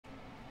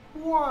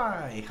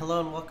Why,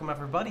 hello and welcome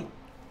everybody.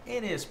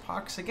 It is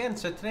Pohx again.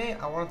 So today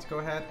I wanted to go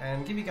ahead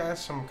and give you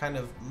guys some kind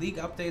of league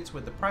updates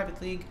with the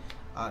private league.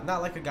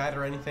 Not like a guide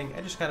or anything.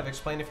 I just kind of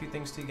explain a few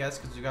things to you guys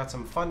because we got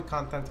some fun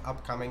content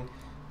upcoming.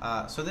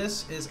 So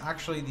this is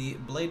actually the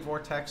Blade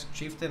Vortex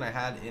Chieftain I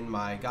had in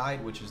my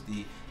guide, which is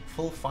the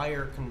full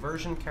fire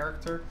conversion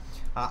character.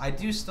 I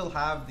do still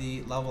have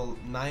the level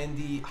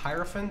 90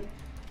 Hierophant,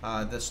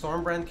 the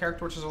Stormbrand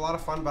character, which is a lot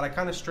of fun, but I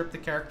kind of stripped the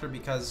character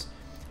because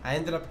I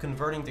ended up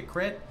converting to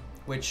crit,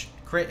 which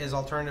crit is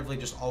alternatively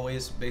just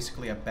always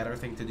basically a better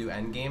thing to do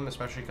endgame,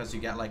 especially because you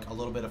get like a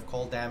little bit of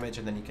cold damage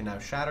and then you can now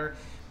shatter.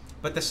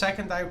 But the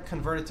second I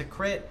converted to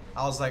crit,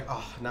 I was like,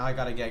 oh, now I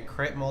gotta get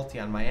crit multi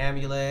on my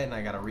amulet, and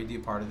I gotta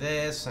redo part of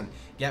this, and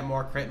get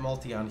more crit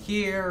multi on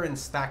here, and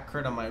stack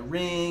crit on my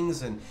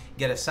rings, and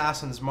get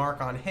Assassin's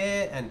Mark on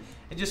hit, and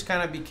it just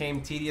kind of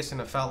became tedious,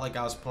 and it felt like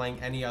I was playing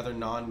any other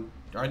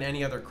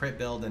any other crit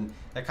build, and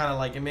that kind of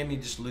like, it made me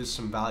just lose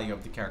some value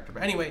of the character.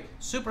 But anyway,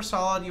 super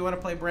solid. You want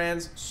to play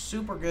brands,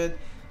 super good.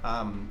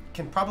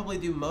 Can probably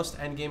do most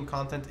endgame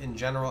content in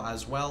general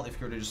as well if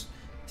you were to just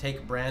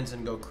take brands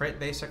and go crit,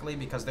 basically,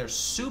 because they're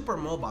super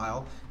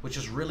mobile, which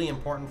is really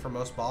important for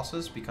most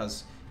bosses,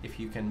 because if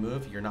you can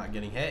move, you're not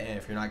getting hit, and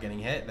if you're not getting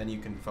hit, then you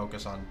can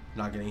focus on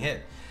not getting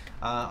hit.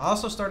 I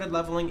also started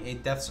leveling a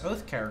Death's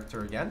Oath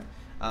character again.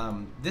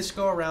 This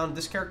go around,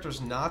 this character's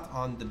not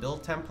on the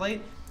build template,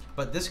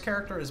 but this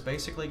character is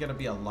basically going to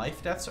be a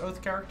life Death's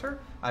Oath character.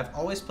 I've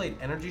always played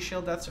Energy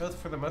Shield Death's Oath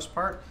for the most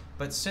part,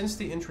 but since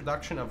the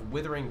introduction of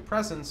Withering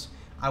Presence,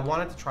 I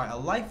wanted to try a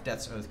life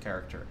Death's Oath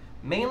character.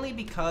 Mainly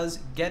because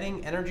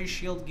getting Energy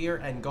Shield gear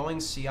and going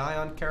CI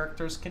on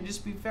characters can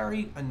just be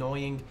very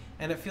annoying,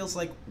 and it feels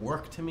like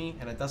work to me,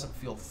 and it doesn't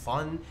feel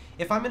fun.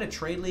 If I'm in a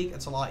trade league,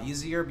 it's a lot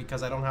easier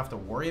because I don't have to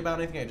worry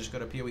about anything. I just go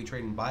to PoE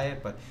Trade and buy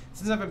it. But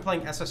since I've been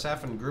playing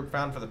SSF and Group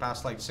Found for the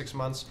past like 6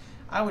 months,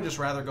 I would just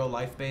rather go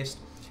life-based.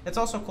 It's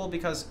also cool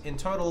because in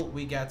total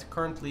we get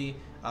currently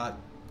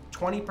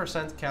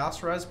 20%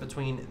 Chaos Res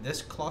between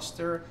this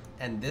cluster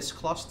and this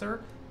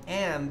cluster,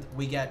 and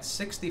we get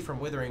 60 from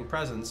Withering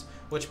Presence,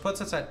 which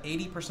puts us at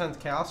 80%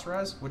 Chaos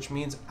Res, which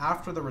means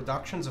after the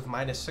reductions of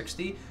minus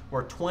 60,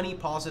 we're 20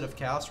 positive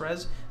Chaos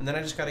Res, and then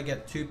I just gotta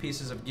get 2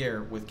 pieces of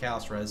gear with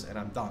Chaos Res, and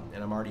I'm done,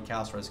 and I'm already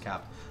Chaos Res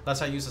capped.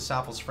 Unless I use the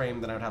Sapple's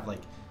Frame, then I would have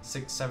like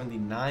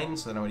 679,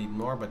 so then I would need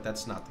more, but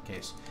that's not the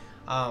case.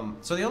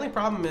 So the only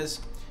problem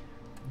is,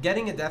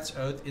 getting a Death's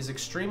Oath is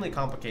extremely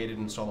complicated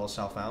in solo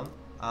self-found,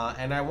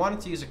 and I wanted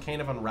to use a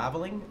Cane of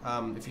Unraveling.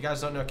 If you guys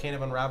don't know Cane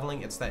of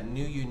Unraveling, it's that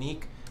new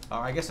unique,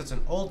 I guess it's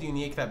an old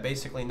unique that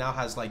basically now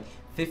has like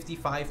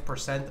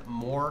 55%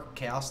 more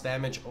chaos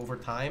damage over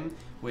time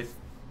with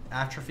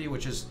atrophy,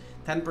 which is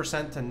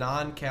 10% to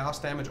non-chaos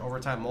damage over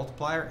time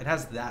multiplier. It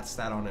has that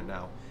stat on it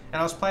now. And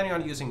I was planning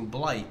on using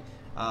Blight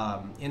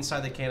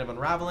inside the Cane of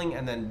Unraveling,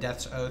 and then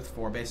Death's Oath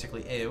for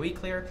basically AoE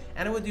clear,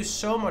 and it would do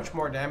so much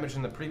more damage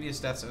than the previous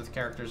Death's Oath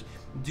characters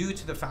due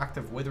to the fact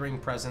of Withering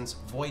Presence,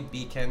 Void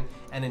Beacon,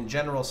 and in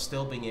general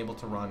still being able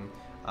to run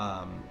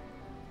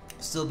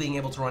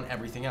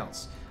everything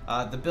else.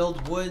 The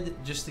build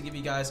would, just to give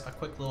you guys a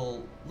quick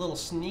little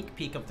sneak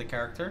peek of the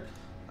character,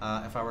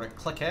 if I were to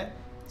click it.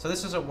 So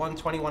this is a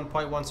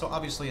 121.1, so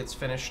obviously it's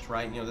finished,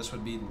 right? You know, this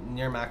would be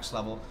near max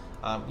level.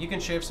 You can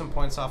shave some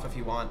points off if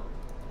you want,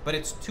 but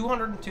it's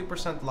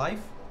 202%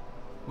 life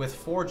with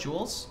 4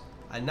 jewels,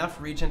 enough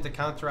regen to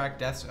counteract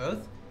Death's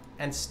Oath,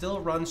 and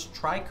still runs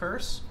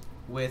Tri-Curse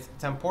with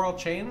Temporal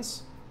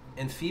Chains,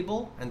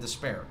 Enfeeble, and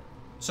Despair.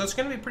 So it's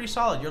going to be pretty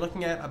solid. You're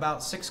looking at about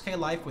 6k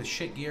life with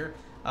shit gear,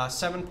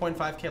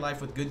 7.5k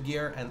life with good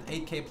gear, and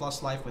 8k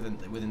plus life with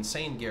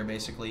insane gear,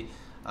 basically.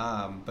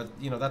 But,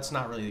 you know, that's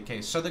not really the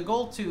case. So the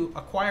goal to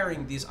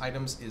acquiring these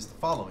items is the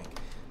following.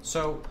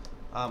 So,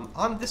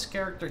 on this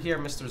character here,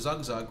 Mr.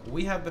 Zugzug,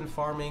 we have been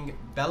farming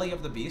Belly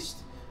of the Beast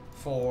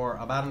for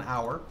about an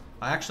hour.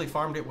 I actually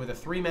farmed it with a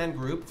 3-man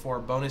group for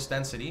bonus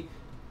density.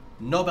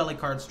 No belly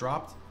cards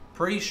dropped.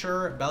 Pretty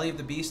sure Belly of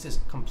the Beast is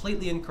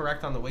completely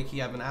incorrect on the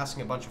wiki. I've been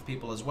asking a bunch of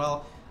people as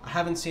well. I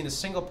haven't seen a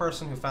single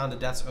person who found a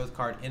Death's Oath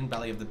card in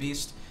Belly of the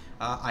Beast.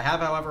 I have,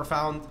 however,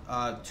 found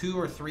 2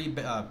 or 3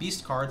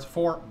 Beast cards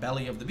for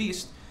Belly of the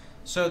Beast.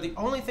 So the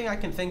only thing I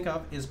can think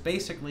of is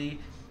basically,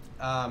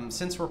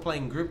 since we're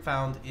playing Group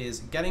Found, is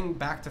getting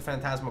back to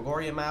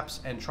Phantasmagoria maps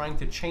and trying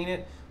to chain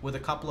it with a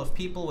couple of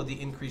people with the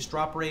increased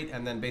drop rate,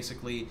 and then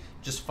basically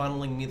just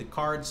funneling me the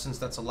cards, since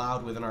that's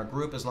allowed within our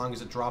group. As long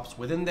as it drops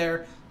within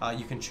there,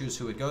 you can choose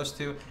who it goes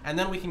to, and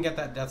then we can get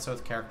that Death's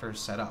Oath character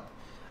set up.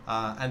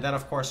 And then,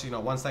 of course, you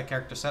know, once that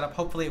character's set up,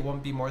 hopefully it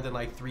won't be more than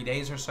like 3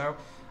 days or so,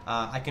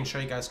 I can show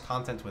you guys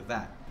content with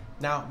that.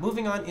 Now,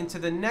 moving on into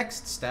the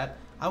next step,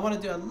 I want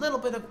to do a little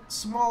bit of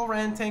small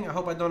ranting. I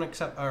hope I don't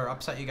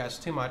upset you guys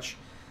too much.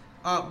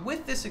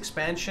 With this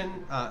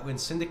expansion in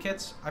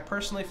Syndicates, I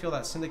personally feel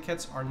that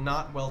Syndicates are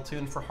not well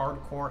tuned for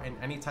hardcore in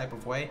any type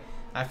of way.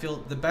 I feel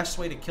the best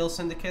way to kill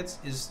Syndicates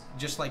is,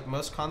 just like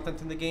most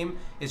content in the game,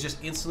 is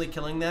just instantly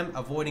killing them,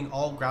 avoiding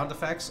all ground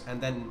effects, and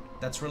then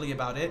that's really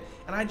about it.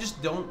 And I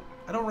just don't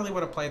I don't really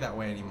want to play that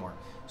way anymore.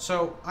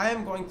 So I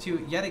am going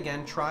to yet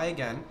again try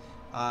again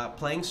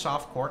playing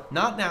softcore.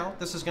 Not now.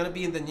 This is going to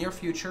be in the near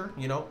future.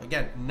 You know,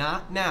 again,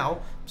 not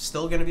now.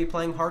 Still going to be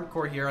playing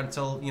hardcore here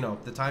until, you know,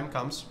 the time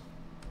comes.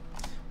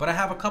 But I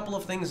have a couple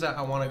of things that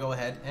I want to go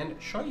ahead and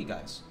show you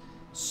guys.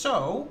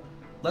 So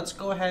let's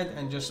go ahead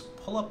and just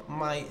pull up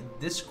my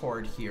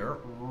Discord here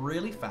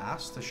really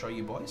fast to show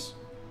you boys.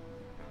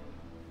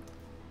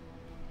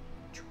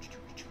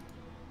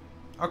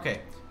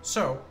 Okay,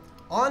 so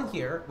on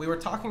here, we were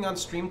talking on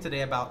stream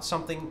today about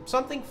something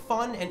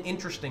fun and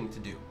interesting to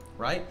do,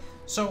 right?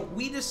 So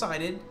we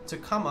decided to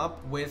come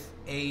up with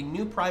a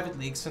new private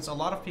league since a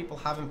lot of people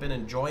haven't been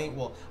enjoying,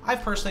 well,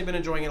 I've personally been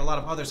enjoying it, a lot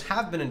of others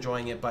have been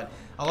enjoying it, but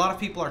a lot of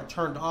people are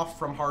turned off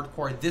from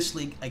hardcore this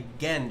league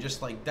again,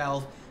 just like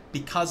Delve,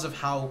 because of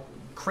how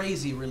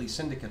crazy really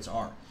syndicates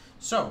are.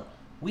 So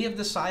we have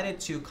decided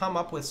to come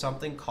up with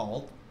something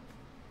called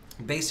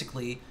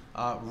basically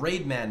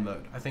raid man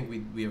mode. I think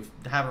we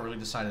haven't really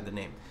decided the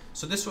name.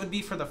 So this would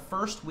be for the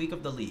first week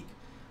of the league.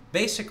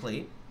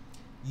 Basically,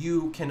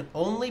 you can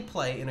only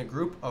play in a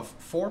group of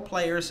 4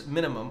 players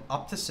minimum,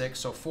 up to 6,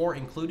 so 4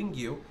 including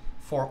you,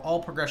 for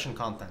all progression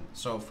content.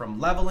 So from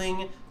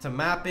leveling to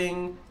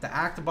mapping to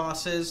act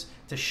bosses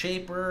to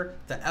shaper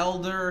to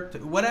elder to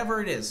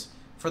whatever it is.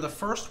 For the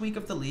first week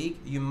of the league,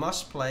 you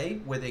must play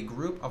with a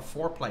group of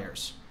 4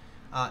 players.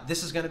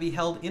 This is going to be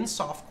held in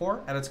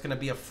softcore, and it's going to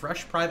be a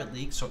fresh private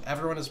league, so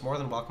everyone is more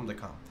than welcome to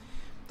come.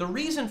 The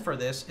reason for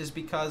this is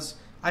because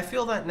I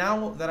feel that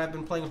now that I've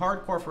been playing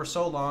hardcore for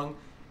so long,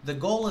 the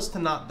goal is to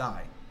not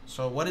die.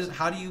 So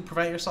how do you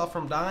prevent yourself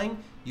from dying?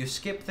 You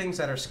skip things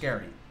that are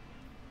scary.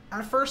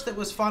 At first it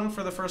was fun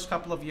for the first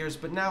couple of years,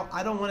 but now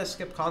I don't want to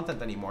skip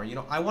content anymore. You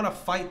know, I want to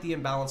fight the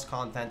imbalanced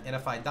content, and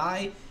if I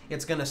die,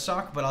 it's going to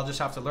suck, but I'll just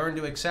have to learn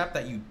to accept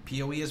that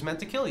PoE is meant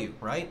to kill you,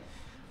 right?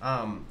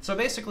 So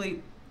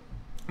basically,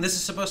 this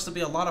is supposed to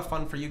be a lot of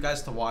fun for you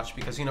guys to watch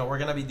because, you know, we're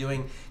going to be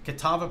doing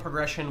Kitava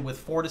progression with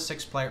 4 to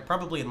 6 players.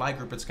 Probably in my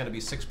group, it's going to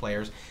be 6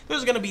 players.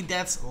 There's going to be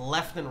deaths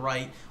left and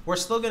right. We're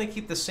still going to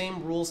keep the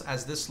same rules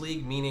as this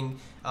league, meaning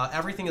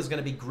everything is going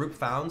to be group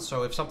found.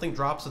 So if something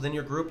drops within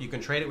your group, you can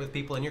trade it with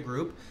people in your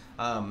group.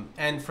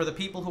 And for the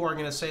people who are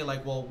going to say,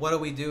 like, well, what do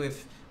we do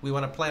if we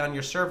want to play on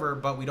your server,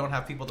 but we don't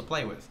have people to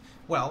play with?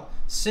 Well,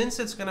 since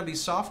it's going to be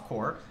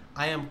softcore,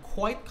 I am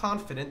quite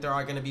confident there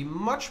are going to be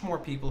much more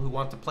people who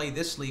want to play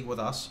this league with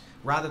us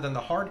rather than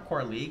the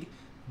hardcore league,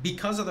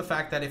 because of the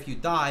fact that if you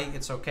die,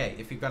 it's okay.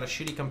 If you've got a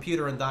shitty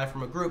computer and die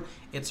from a group,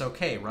 it's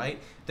okay,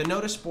 right? The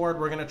notice board,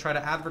 we're going to try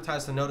to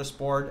advertise the notice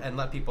board and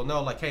let people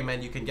know, like, hey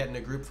man, you can get in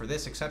a group for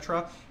this,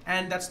 etc.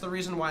 And that's the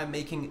reason why I'm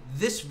making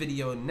this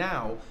video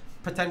now,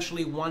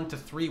 potentially 1 to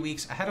 3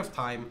 weeks ahead of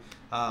time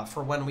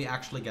for when we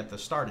actually get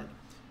this started.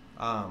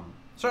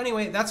 So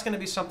anyway, that's going to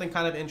be something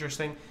kind of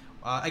interesting.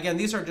 Again,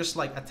 these are just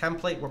like a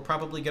template. We're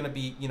probably going to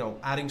be, you know,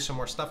 adding some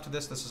more stuff to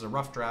this. This is a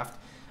rough draft.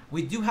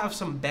 We do have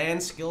some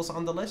banned skills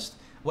on the list.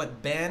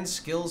 What banned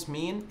skills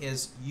mean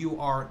is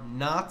you are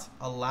not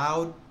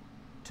allowed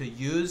to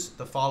use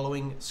the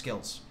following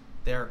skills.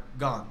 They're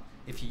gone.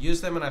 If you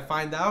use them and I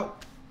find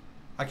out,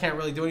 I can't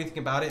really do anything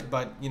about it,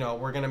 but, you know,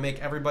 we're going to make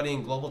everybody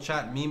in global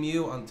chat meme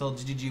you until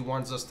GGG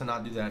warns us to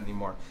not do that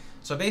anymore.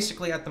 So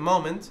basically, at the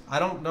moment, I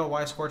don't know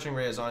why Scorching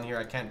Ray is on here.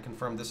 I can't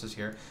confirm this is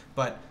here,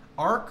 but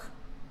Arc,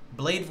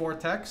 Blade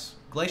Vortex,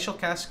 Glacial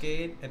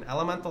Cascade, and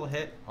Elemental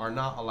Hit are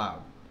not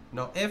allowed.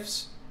 No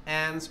ifs,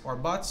 ands, or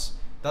buts.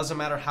 Doesn't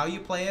matter how you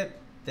play it,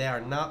 they are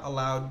not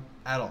allowed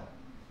at all.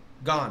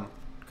 Gone.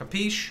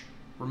 Capiche?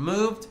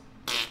 Removed.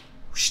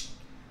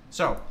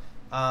 So,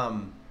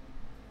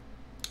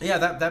 yeah,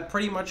 that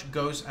pretty much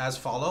goes as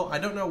follow. I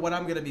don't know what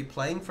I'm going to be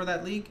playing for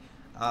that league.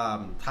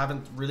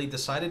 Haven't really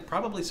decided.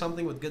 Probably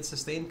something with good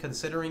sustain,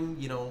 considering,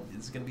 you know,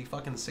 it's going to be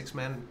fucking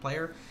 6-man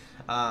player.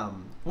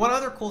 One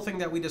other cool thing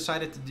that we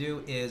decided to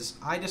do is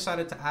I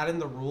decided to add in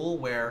the rule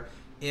where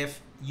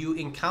if you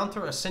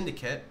encounter a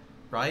syndicate,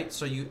 right,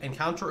 so you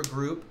encounter a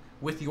group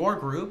with your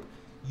group,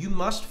 you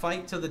must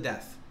fight to the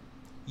death.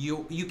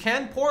 You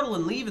can portal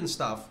and leave and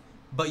stuff,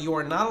 but you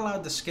are not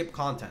allowed to skip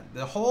content.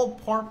 The whole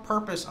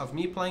purpose of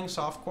me playing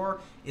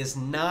softcore is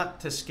not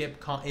to skip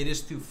content. It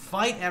is to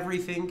fight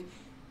everything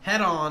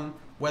head on,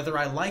 whether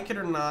I like it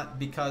or not,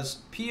 because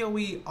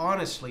PoE,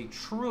 honestly,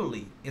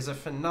 truly, is a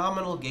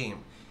phenomenal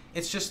game.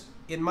 It's just,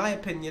 in my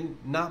opinion,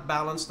 not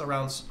balanced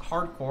around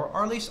hardcore,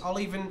 or at least I'll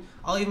even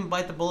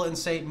bite the bullet and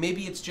say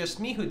maybe it's just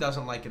me who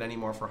doesn't like it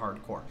anymore for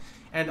hardcore.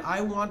 And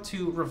I want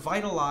to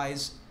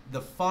revitalize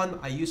the fun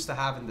I used to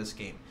have in this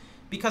game,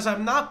 because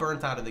I'm not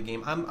burnt out of the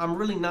game. I'm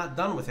really not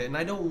done with it, and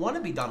I don't want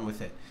to be done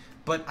with it.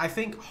 But I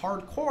think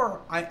hardcore,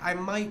 I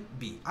might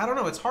be. I don't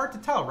know. It's hard to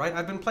tell, right?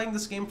 I've been playing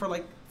this game for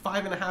like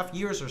 5.5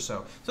 years or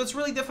so, so it's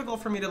really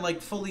difficult for me to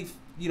like fully,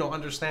 you know,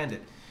 understand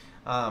it.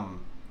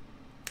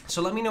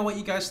 So let me know what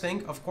you guys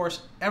think. Of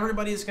course,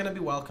 everybody is going to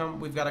be welcome.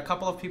 We've got a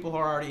couple of people who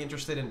are already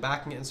interested in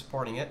backing it and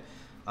supporting it.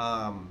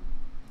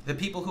 The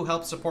people who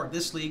help support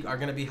this league are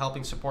going to be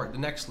helping support the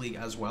next league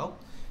as well.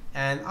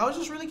 And I was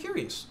just really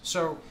curious.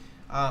 So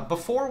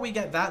Before we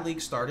get that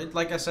league started,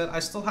 like I said, I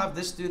still have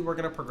this dude we're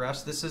going to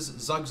progress. This is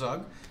Zug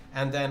Zug.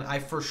 And then I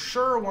for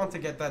sure want to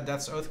get that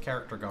Death's Oath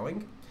character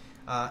going.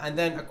 And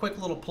then a quick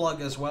little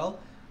plug as well.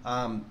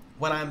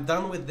 When I'm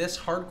done with this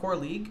hardcore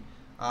league,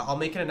 I'll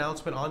make an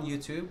announcement on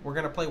YouTube. We're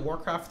going to play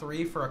Warcraft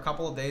 3 for a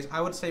couple of days.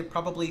 I would say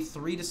probably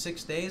 3 to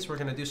 6 days. We're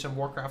going to do some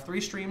Warcraft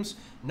 3 streams.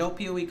 No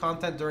PoE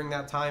content during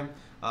that time.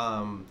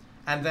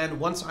 And then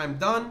once I'm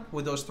done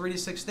with those 3 to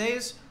 6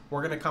 days,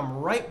 we're going to come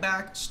right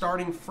back,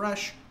 starting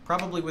fresh,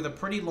 probably with a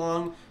pretty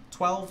long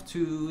 12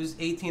 to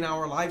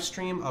 18-hour live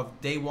stream of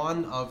day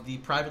 1 of the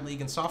private league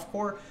and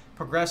softcore,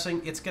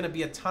 progressing. It's going to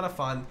be a ton of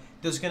fun.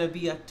 There's going to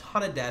be a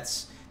ton of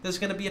deaths. There's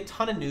going to be a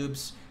ton of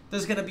noobs.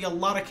 There's going to be a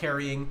lot of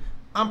carrying.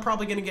 I'm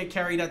probably going to get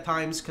carried at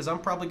times because I'm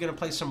probably going to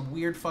play some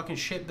weird fucking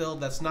shit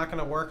build that's not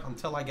going to work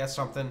until I get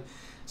something.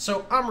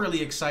 So I'm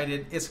really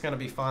excited. It's going to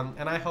be fun,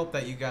 and I hope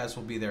that you guys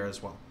will be there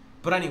as well.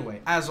 But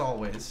anyway, as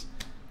always,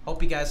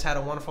 hope you guys had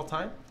a wonderful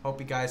time.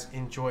 Hope you guys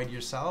enjoyed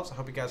yourselves. I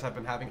hope you guys have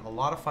been having a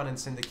lot of fun in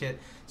Syndicate.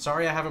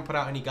 Sorry I haven't put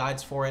out any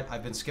guides for it.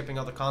 I've been skipping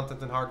all the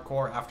content in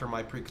Hardcore after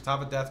my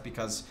pre-Katava death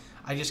because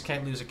I just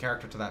can't lose a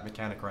character to that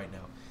mechanic right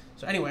now.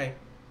 So anyway,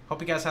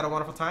 hope you guys had a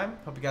wonderful time.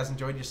 Hope you guys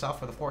enjoyed yourself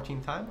for the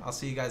 14th time. I'll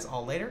see you guys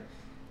all later.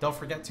 Don't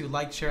forget to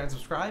like, share, and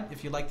subscribe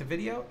if you liked the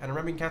video. And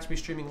remember, you can catch me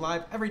streaming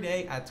live every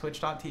day at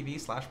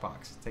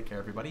twitch.tv/Pohx. Take care,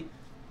 everybody.